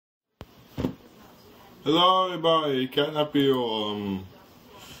Hello everybody, Catnap here.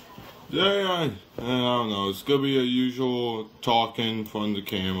 Today I don't know, it's gonna be a usual talking in front of the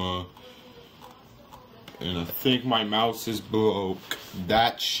camera. And I think my mouse is broke.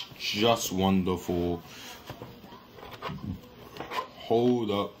 That's just wonderful.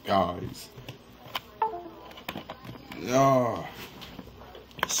 Hold up, guys.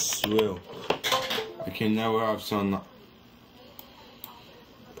 Swill. I can never have some.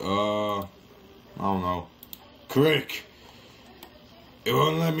 I don't know. Crick! It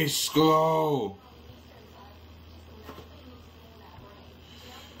won't let me scroll!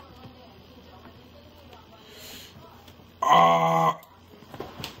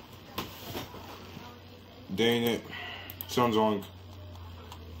 Dang it. Sounds wrong.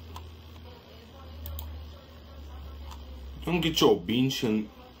 Don't get your beans and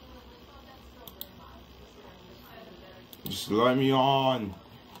just let me on.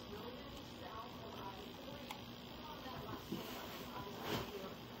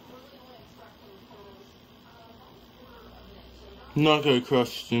 I'm not gonna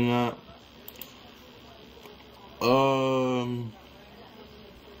question that.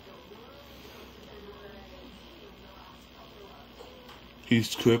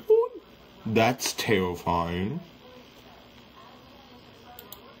 He's crippled? That's terrifying.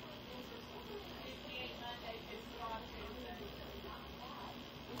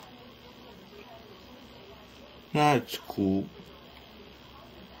 That's cool.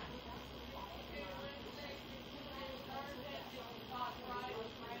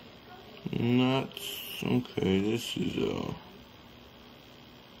 That's okay. This is oh.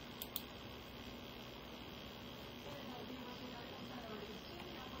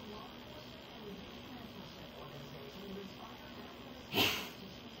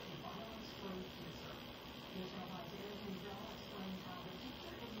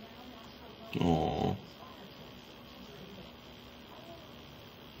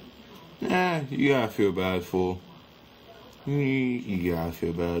 You gotta feel bad for. You gotta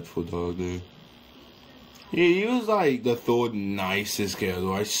feel bad for Doggy. Yeah, he was like the third nicest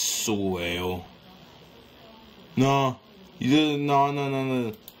character, I swear. No, you didn't.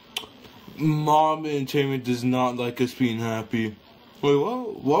 No. Mob Entertainment does not like us being happy. Wait,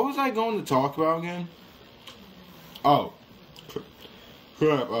 what was I going to talk about again? Oh,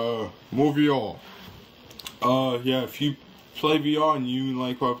 crap. More VR. Yeah, if you play VR and you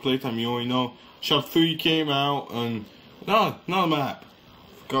like our playtime, you already know. Shop 3 came out and no map.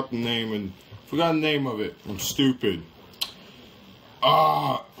 Forgot the name of it. I'm stupid.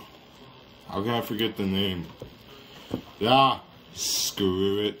 How can I forget the name? Yeah,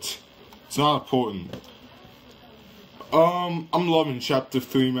 screw it. It's not important. I'm loving Chapter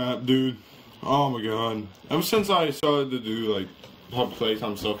 3 map, dude. Oh my god. Ever since I started to do like public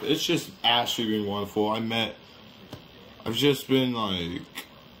playtime stuff, it's just actually been wonderful. I've just been like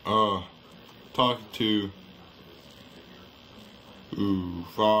talking to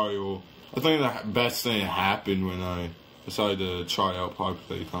File. I think the best thing that happened when I decided to try out public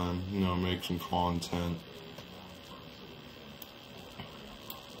playtime, make some content,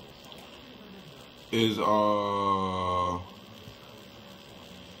 is I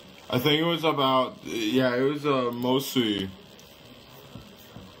think it was about, it was mostly,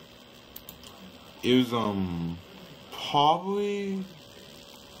 it was probably,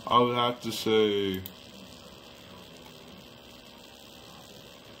 I would have to say,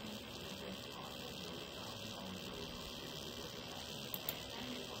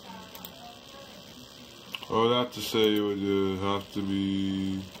 it would have to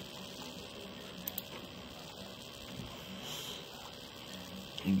be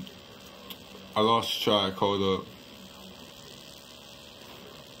I lost track, hold up.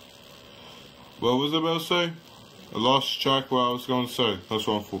 What was I about to say? I lost track what I was going to say. That's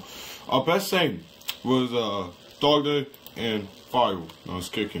wrong. Our best thing was Dog Day and Fire. I was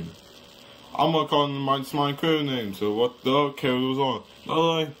kicking. I'm gonna call them my crew name, so what the hell was on?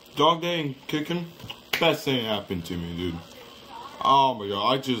 No, Dog Day and kicking. Best thing happened to me, dude. Oh my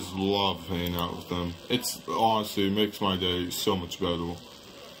god, I just love hanging out with them. It's honestly, it makes my day so much better.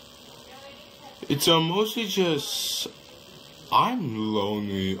 It's mostly just, I'm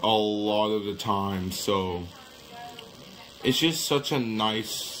lonely a lot of the time, so it's just such a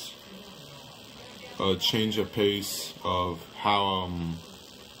nice change of pace of how,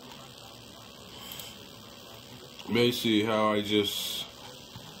 basically how I just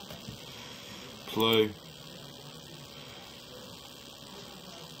play.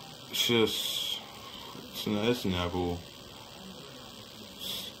 It's never.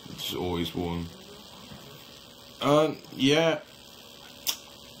 It's always one. Yeah.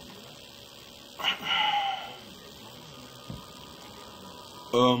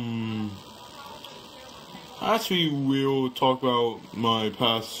 Actually, we'll talk about my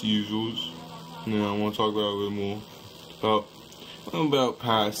past usuals. And I want to talk about a little more about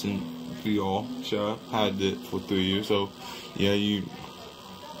past and VR. Sure, had it for 3 years, so yeah,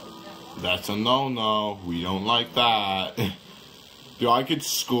 that's a no-no. We don't like that. Dude, I could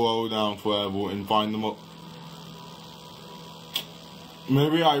scroll down forever and find them up.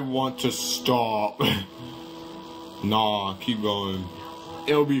 Maybe I want to stop. Nah, keep going.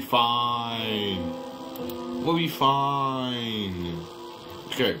 It'll be fine. We'll be fine.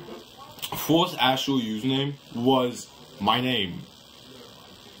 Okay. Fourth actual username was my name.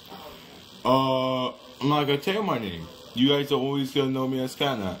 I'm not gonna tell my name. You guys are always gonna know me as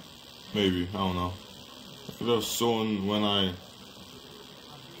Catnap. Maybe, I don't know. If there's soon when I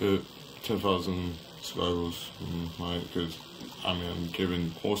hit 10,000 subscribers, right? Because I'm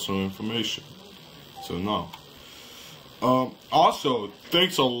giving personal information. So no. Also,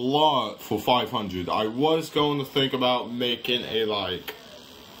 thanks a lot for 500. I was going to think about making a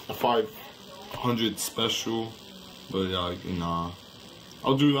 500 special, but nah.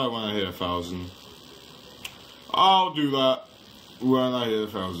 I'll do that when I hit 1,000. I'll do that when I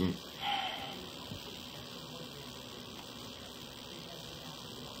hit 1,000.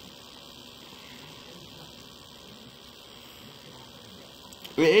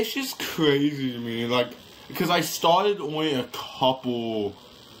 It's just crazy to me, because I started only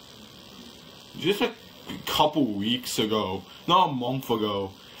just a couple weeks ago, not a month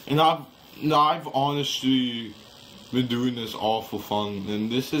ago, and I've honestly been doing this all for fun, and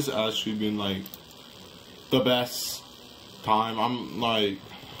this has actually been the best time.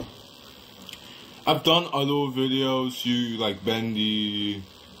 I've done other videos, like Bendy,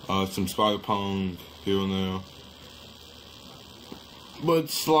 some Spider-Punk here and there, but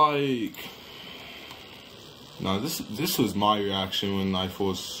it's no, this was my reaction when I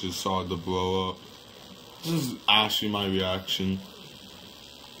first just saw the blow up. This is actually my reaction.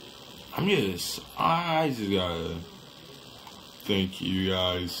 I just gotta thank you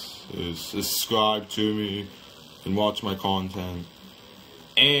guys. Subscribe to me and watch my content.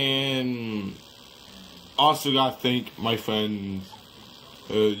 And also gotta thank my friends.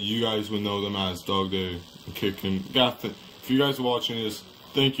 You guys would know them as Dog Day and Kickin'. If you guys are watching this,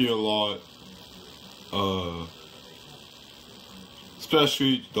 thank you a lot.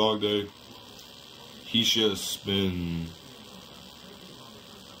 Especially Dog Day. He's been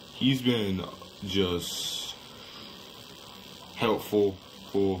just helpful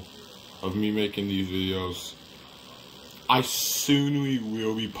of me making these videos. I soon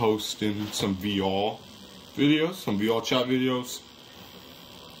will be posting some VR videos, some VR chat videos.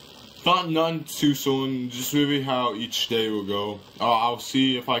 None too soon, just really how each day will go. I'll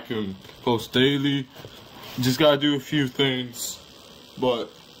see if I can post daily. Just gotta do a few things. But,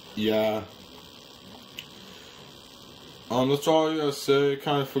 yeah. That's all I gotta say.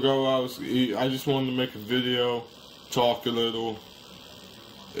 Kinda forgot what I was eating. I just wanted to make a video, talk a little.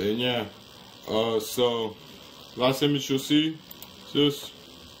 And yeah. So, last image you'll see is this.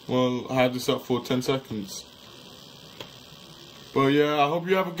 Well, I had this up for 10 seconds. But yeah, I hope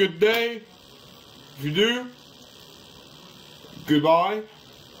you have a good day. If you do, goodbye.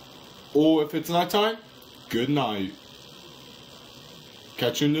 Or if it's nighttime, good night.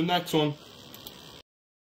 Catch you in the next one.